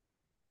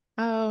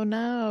 Oh Yeah.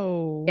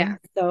 no.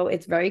 So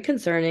it's very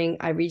concerning.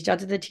 I reached out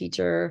to the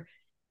teacher,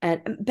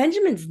 and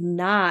Benjamin's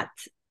not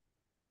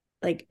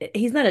like,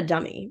 he's not a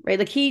dummy, right?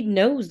 Like, he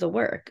knows the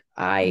work.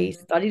 I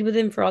Mhm. studied with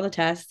him for all the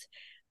tests.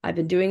 I've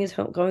been doing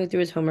going through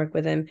his homework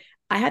with him.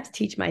 I have to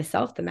teach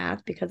myself the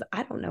math because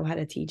I don't know how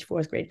to teach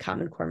fourth grade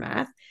Common Core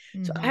math.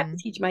 So I have to Mhm.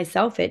 teach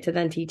myself it to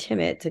then teach him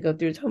it to go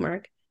through his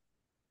homework.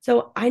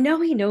 So I know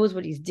he knows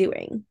what he's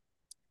doing.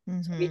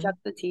 So I reach out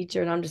Mhm. to the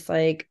teacher and I'm just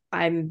like,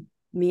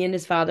 me and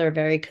his father are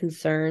very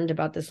concerned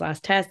about this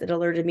last test. It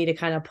alerted me to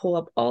kind of pull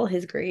up all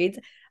his grades.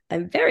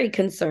 I'm very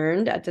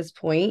concerned at this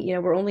point.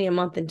 We're only a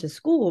month into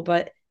school,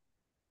 but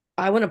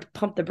I want to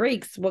pump the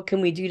brakes. What can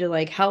we do to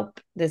like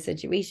help this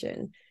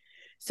situation?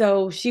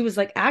 So she was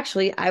like,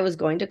 actually, I was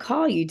going to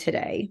call you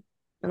today.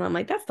 And I'm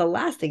like, that's the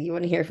last thing you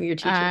want to hear from your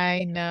teacher.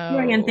 I Here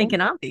I am know.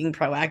 thinking I'm being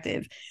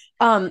proactive.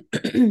 Um,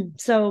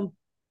 so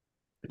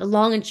the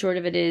long and short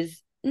of it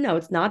is, no,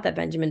 it's not that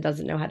Benjamin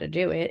doesn't know how to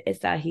do it. It's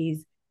that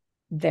he's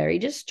very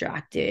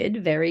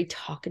distracted, very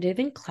talkative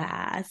in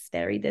class,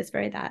 very this,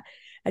 very that.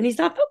 And he's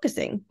not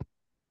focusing.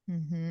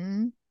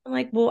 Mhm. I'm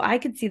like, well, I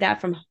could see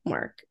that from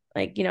homework.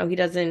 Like, he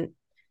doesn't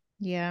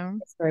Yeah.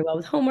 very well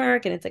with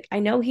homework. And it's like, I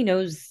know he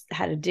knows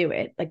how to do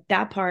it. Like,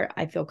 that part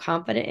I feel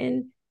confident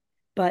in.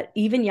 But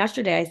even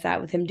yesterday, I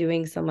sat with him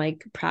doing some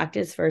like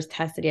practice for his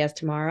test that he has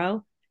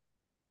tomorrow.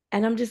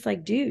 And I'm just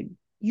like, dude,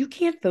 you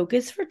can't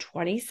focus for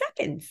 20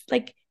 seconds.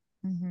 Like,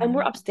 and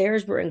we're Mhm.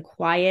 upstairs, we're in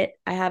quiet.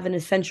 I have an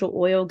essential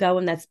oil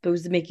going that's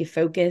supposed to make you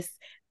focus.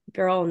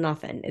 Girl,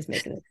 nothing is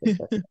making this.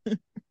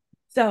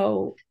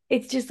 So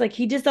it's just like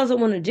he just doesn't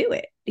want to do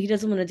it. He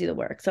doesn't want to do the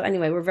work. So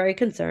anyway, we're very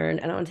concerned.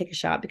 I don't want to take a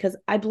shot because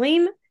I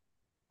blame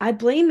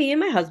me and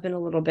my husband a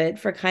little bit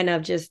for kind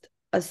of just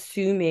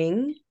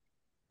assuming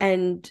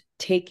and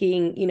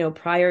taking,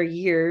 prior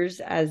years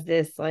as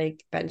this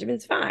like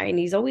Benjamin's fine.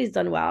 He's always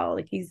done well.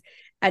 Like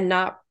and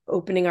not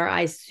opening our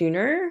eyes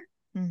sooner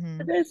for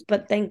Mhm. this.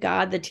 But thank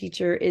God the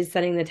teacher is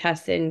sending the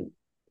test in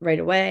right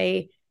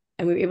away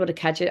and we were able to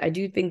catch it. I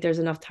do think there's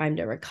enough time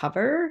to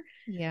recover,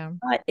 Yeah.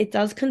 but it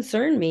does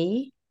concern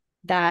me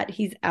that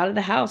he's out of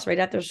the house right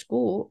after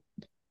school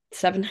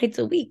 7 nights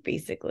a week,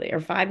 basically, or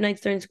 5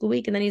 nights during school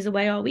week, and then he's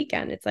away all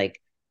weekend. It's like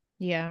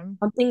Yeah.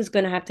 something's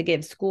going to have to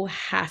give. School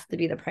has to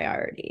be the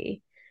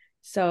priority.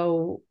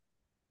 So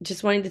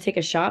just wanting to take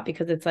a shot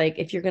because it's like,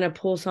 if you're going to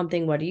pull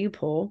something, what do you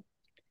pull?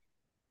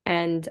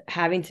 And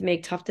having to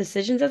make tough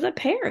decisions as a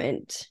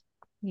parent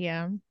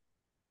Yeah.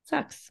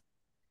 sucks.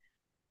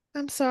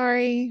 I'm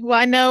sorry. Well,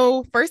 I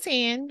know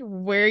firsthand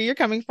where you're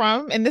coming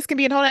from, and this can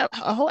be a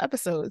whole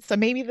episode. So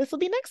maybe this will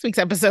be next week's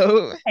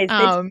episode. Hey, stay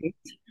tuned.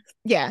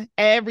 Yeah,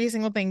 every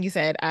single thing you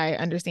said, I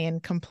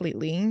understand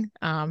completely.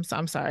 So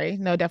I'm sorry.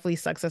 No, definitely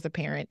sucks as a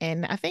parent.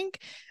 And I think,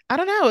 I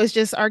don't know, it's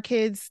just our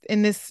kids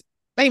in this,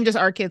 not even just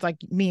our kids like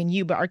me and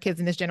you, but our kids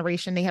in this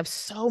generation, they have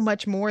so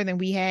much more than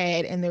we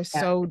had, and they're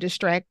Yeah. so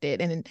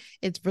distracted. And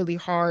it's really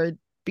hard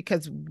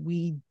because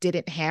we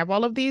didn't have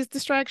all of these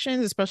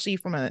distractions, especially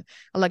from an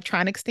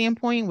electronic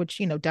standpoint,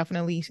 which,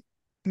 definitely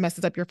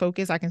messes up your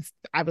focus. I can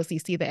obviously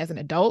see that as an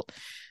adult,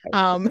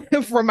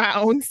 for my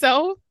own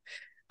self.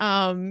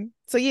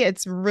 So yeah,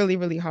 it's really,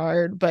 really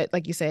hard. But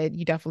like you said,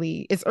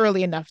 it's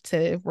early enough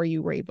to where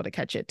you were able to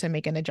catch it to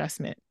make an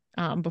adjustment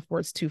before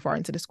it's too far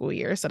into the school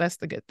year. So that's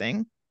the good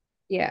thing.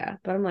 Yeah.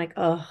 But I'm like,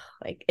 oh,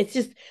 like it's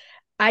just,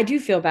 I do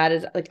feel bad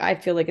as like I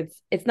feel like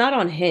it's not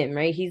on him,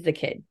 right? He's the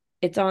kid.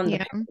 It's on the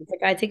Yeah. parents.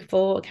 Like, I take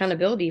full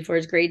accountability for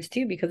his grades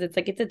too, because it's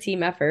like it's a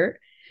team effort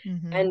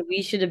Hmm. and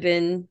we should have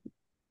been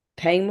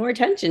paying more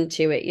attention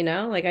to it,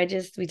 Like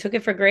we took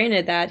it for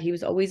granted that he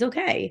was always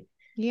okay,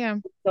 Yeah.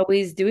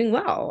 always doing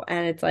well.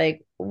 And it's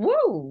like,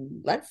 whoa,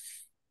 let's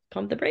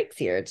pump the brakes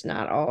here. It's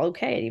not all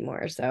okay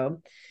anymore.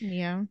 So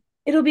Yeah.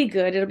 it'll be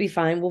good. It'll be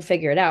fine. We'll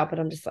figure it out. But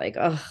I'm just like,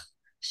 oh,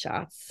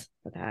 shots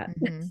for that.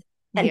 Hmm.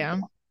 And Yeah.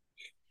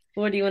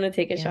 what do you want to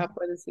take a Yeah. shot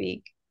for this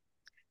week?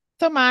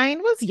 So mine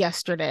was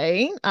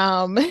yesterday.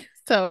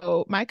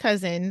 So my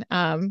cousin,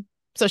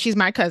 so she's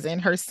my cousin.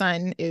 Her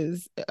son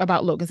is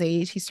about Logan's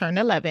age. He's turned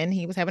 11.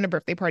 He was having a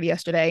birthday party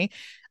yesterday.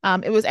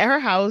 It was at her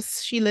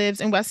house. She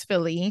lives in West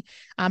Philly.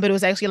 But it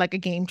was actually like a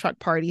game truck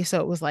party.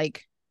 So it was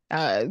like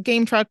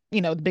game truck,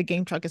 the big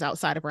game truck is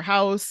outside of her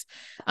house.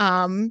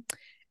 Um,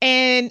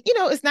 and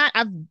it's not,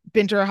 I've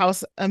been to her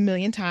house a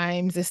million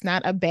times. It's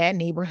not a bad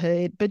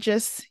neighborhood, but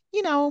just,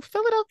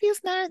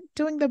 Philadelphia's not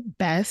doing the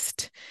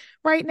best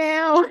right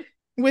now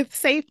with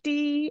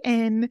safety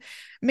and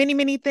many,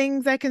 many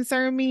things that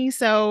concern me.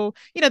 So,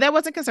 that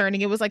wasn't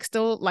concerning. It was like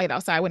still light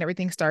outside when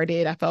everything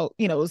started. I felt,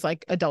 it was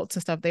like adults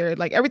and stuff there.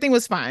 Like everything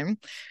was fine.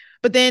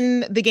 But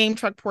then the game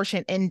truck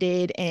portion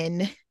ended,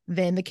 and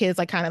then the kids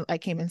like kind of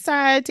like came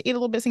inside to eat a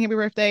little bit, sing happy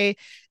birthday.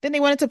 Then they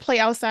wanted to play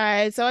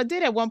outside. So I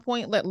did at one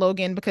point let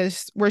Logan,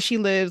 because where she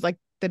lives, like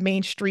the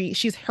main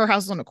street, her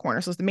house is on the corner.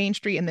 So it's the main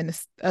street and then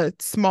a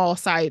small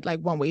side,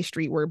 like one-way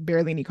street where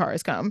barely any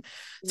cars come.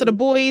 So the Mm.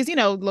 boys,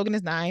 Logan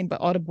is 9,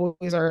 but all the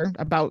boys are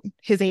about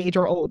his age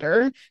or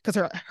older because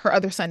her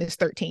other son is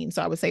 13.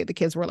 So I would say the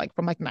kids were like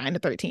from like 9 to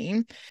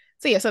 13.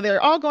 So yeah, so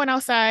they're all going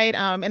outside,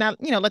 and I,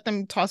 let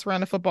them toss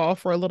around the football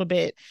for a little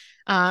bit.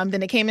 Then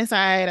they came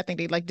inside. I think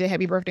they like did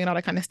happy birthday and all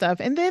that kind of stuff.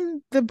 And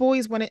then the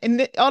boys wanted,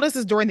 and all this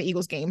is during the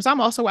Eagles game. So I'm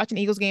also watching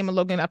the Eagles game, and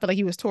Logan, I feel like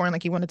he was torn,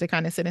 like he wanted to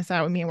kind of sit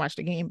inside with me and watch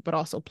the game, but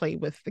also play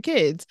with the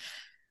kids.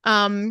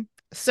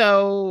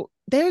 So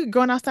they're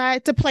going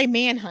outside to play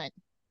manhunt.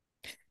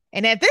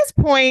 And at this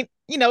point,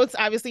 it's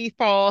obviously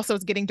fall, so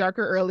it's getting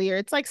darker earlier.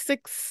 It's like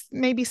 6,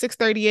 maybe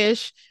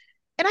 6:30-ish.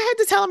 And I had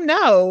to tell him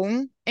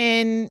no.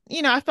 And,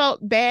 I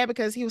felt bad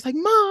because he was like,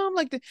 Mom,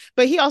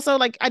 but he also,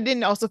 like, I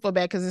didn't also feel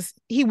bad because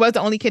he was the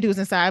only kid who was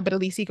inside, but at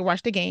least he could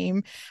watch the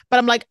game. But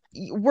I'm like,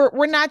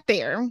 we're not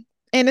there.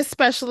 And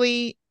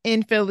especially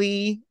in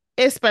Philly,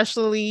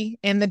 especially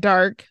in the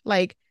dark,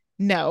 like,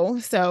 no.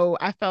 So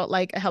I felt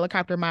like a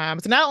helicopter mom.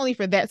 So not only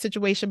for that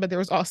situation, but there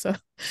was also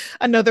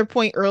another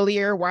point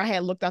earlier where I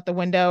had looked out the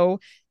window,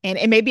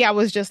 and maybe I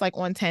was just like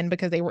on 10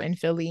 because they were in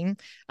Philly.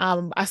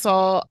 I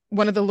saw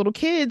one of the little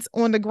kids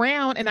on the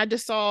ground, and I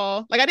just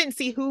saw, like, I didn't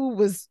see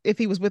if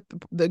he was with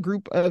the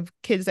group of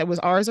kids that was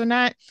ours or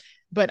not,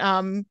 but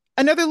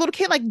another little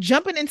kid like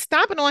jumping and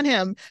stomping on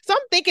him. So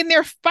I'm thinking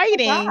they're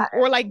fighting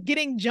or like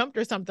getting jumped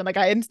or something. Like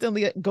I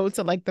instantly go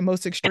to like the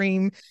most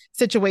extreme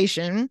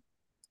situation.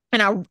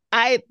 And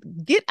I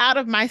get out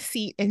of my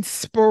seat and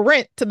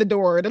sprint to the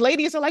door. The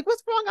ladies are like,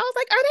 "What's wrong?" I was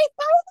like, "Are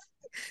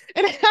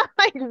they fighting?" And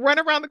I like run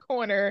around the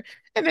corner,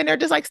 and then they're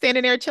just like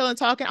standing there chilling,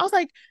 talking. I was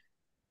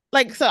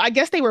like, so I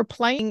guess they were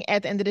playing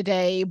at the end of the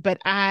day, but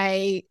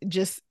I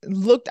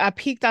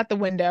peeked out the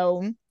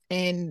window,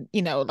 and,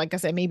 like I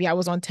said, maybe I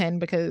was on 10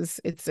 because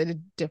it's a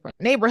different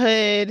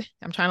neighborhood.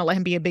 I'm trying to let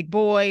him be a big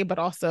boy, but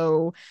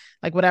also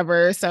like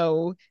whatever.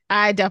 So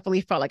I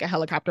definitely felt like a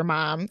helicopter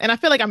mom. And I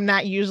feel like I'm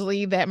not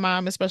usually that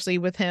mom, especially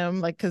with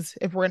him. Like, because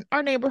if we're in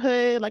our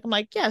neighborhood, like I'm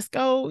like, yes,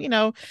 go,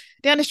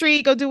 down the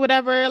street, go do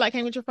whatever, like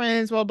hang with your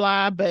friends, blah,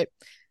 blah. But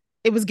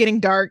it was getting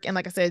dark. And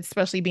like I said,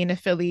 especially being in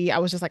Philly, I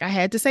was just like, I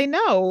had to say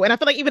no. And I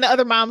feel like even the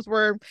other moms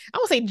were, I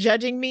won't say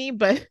judging me,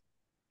 but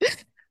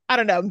I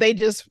don't know. They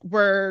just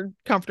were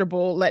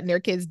comfortable letting their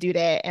kids do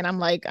that. And I'm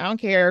like, I don't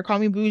care. Call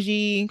me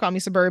bougie, call me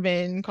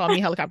suburban, call me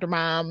helicopter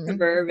mom.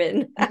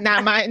 Suburban.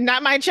 Not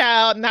my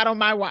child, not on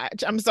my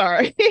watch. I'm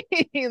sorry.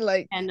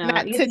 Like, And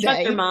not you have to trust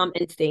your today. mom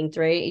instinct,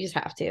 right? You just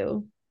have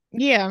to.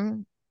 Yeah.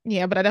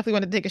 Yeah, but I definitely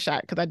wanted to take a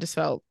shot because I just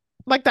felt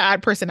like the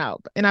odd person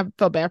out. And I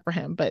felt bad for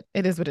him, but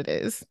it is what it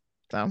is.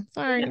 So You have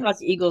sorry. to watch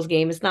the Eagles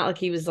game. It's not like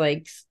he was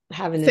like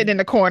having Sit his in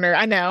the corner.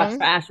 I know.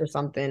 trash or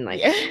something. Like,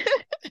 Yeah.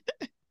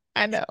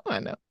 I know. I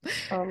know.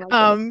 oh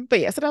my goodness. But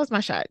yeah, so that was my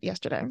shot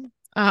yesterday.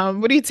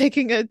 What are you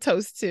taking a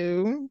toast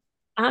to?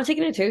 I'm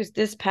taking a toast.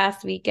 This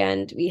past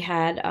weekend, we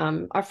had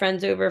our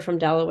friends over from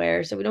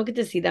Delaware, so we don't get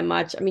to see them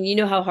much. I mean, you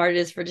know how hard it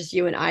is for just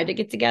you and I to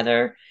get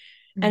together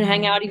and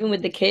hang Mhm. out, even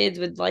with the kids,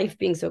 with life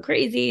being so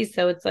crazy.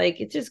 So it's like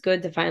it's just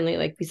good to finally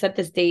like we set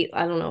this date,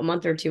 I don't know, a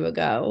month or two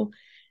ago,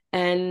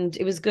 and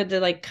it was good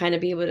to like kind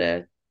of be able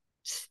to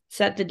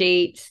set the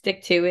date,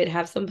 stick to it,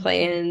 have some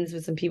plans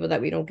with some people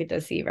that we don't get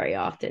to see very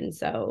often.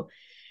 So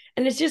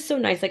and it's just so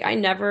nice. Like I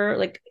never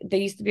like they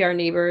used to be our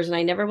neighbors, and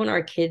I never want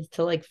our kids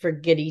to like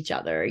forget each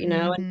other, you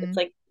know? And it's Mhm.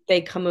 like they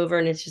come over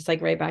and it's just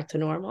like right back to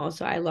normal.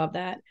 So I love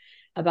that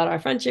about our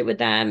friendship with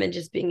them, and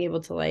just being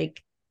able to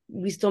like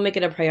we still make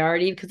it a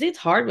priority because it's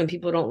hard when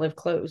people don't live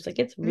close. Like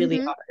it's really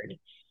Mhm.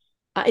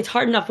 hard. It's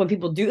hard enough when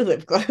people do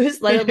live close,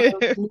 let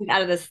alone move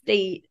out of the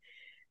state.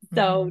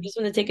 So Mhm. just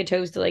want to take a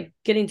toast to like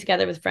getting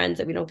together with friends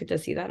that we don't get to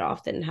see that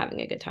often and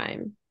having a good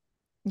time.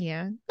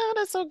 Yeah. Oh,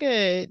 that's so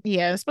good.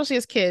 Yeah, especially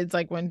as kids,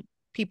 like when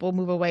people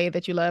move away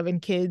that you love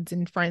and kids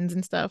and friends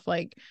and stuff,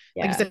 like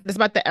you Yeah, said, it's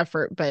about the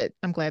effort, but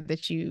I'm glad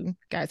that you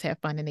guys have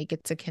fun and they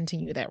get to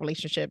continue that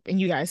relationship, and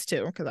you guys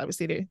too, because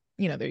obviously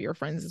they're your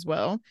friends as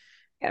well.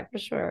 yeah, for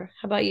sure.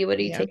 How about you? What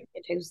are you Yeah. taking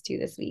a toast to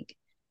this week?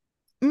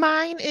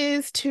 Mine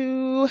is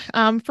to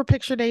for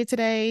picture day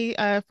today,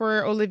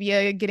 for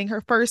Olivia getting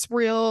her first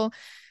real,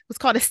 what's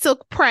called a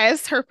silk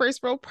press, her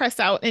first real press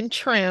out and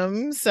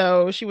trim.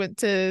 So she went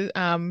to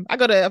I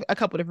go to a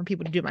couple different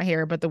people to do my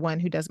hair, but the one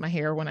who does my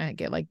hair when I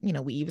get like,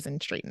 weaves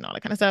and straighten and all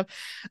that kind of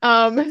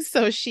stuff.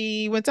 So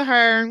she went to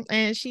her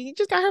and she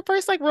just got her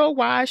first like real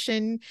wash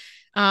and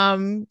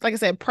like I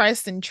said,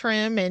 press and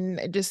trim, and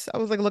I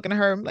was like looking at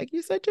her, I'm like,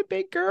 you're such a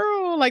big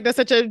girl. Like that's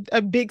such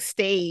a big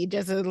stage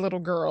as a little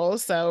girl.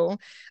 So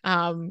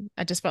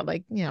I just felt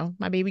like,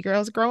 my baby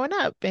girl's growing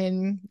up,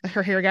 and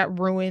her hair got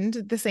ruined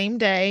the same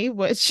day,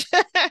 which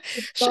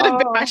should have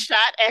been my Oh.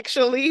 shot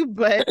actually,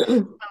 but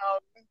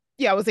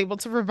yeah, I was able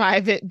to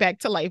revive it back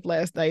to life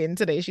last night, and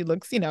today she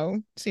looks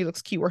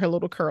cute with her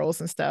little curls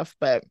and stuff,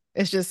 but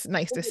it's just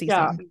nice to Good see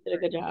job. some. You did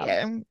a good job.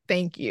 Yeah,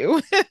 thank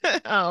you.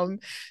 um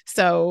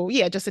so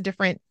yeah, just a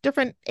different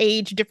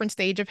age, different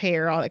stage of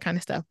hair, all that kind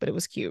of stuff, but it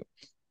was cute.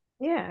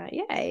 Yeah,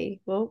 yay.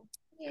 Well,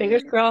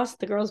 fingers Yeah. crossed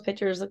the girls'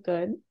 pictures look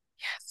good.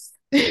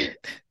 Yes.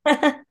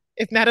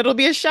 If not, it'll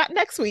be a shot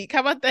next week.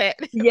 How about that?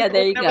 Yeah,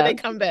 there you Whenever they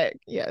go. come back.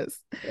 Yes.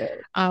 Good.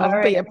 All But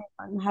right, yeah,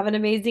 everyone. Have an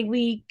amazing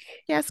week.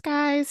 yes,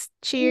 guys.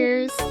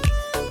 Cheers.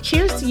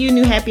 Cheers to you,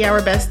 new happy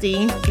hour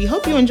bestie. We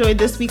hope you enjoyed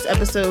this week's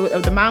episode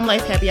of the Mom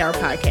Life Happy Hour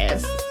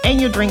podcast, and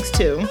your drinks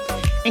too.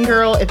 And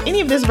girl, if any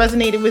of this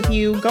resonated with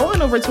you, go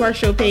on over to our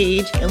show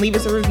page and leave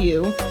us a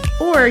review,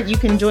 or you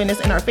can join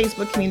us in our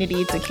Facebook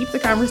community to keep the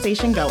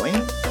conversation going.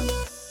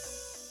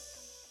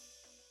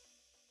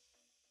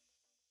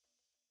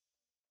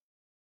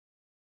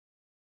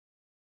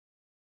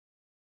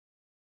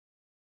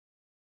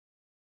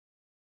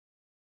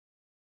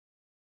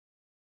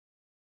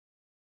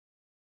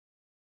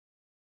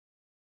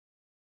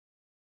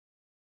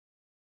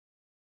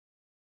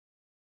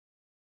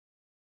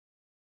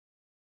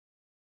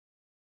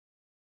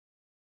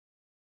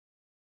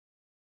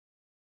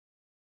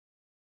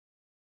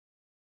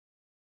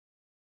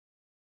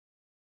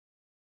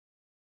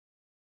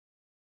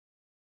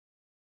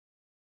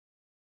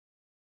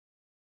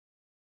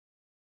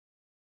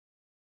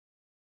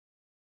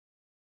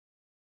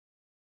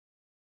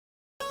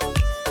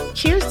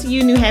 Cheers to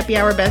you, new happy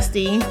hour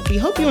bestie. We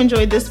hope you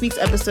enjoyed this week's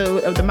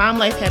episode of the Mom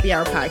Life Happy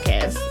Hour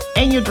podcast,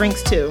 and your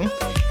drinks too.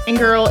 And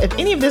girl, if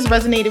any of this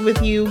resonated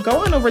with you, go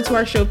on over to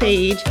our show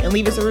page and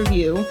leave us a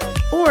review,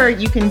 or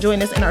you can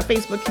join us in our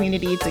Facebook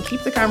community to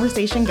keep the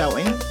conversation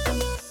going.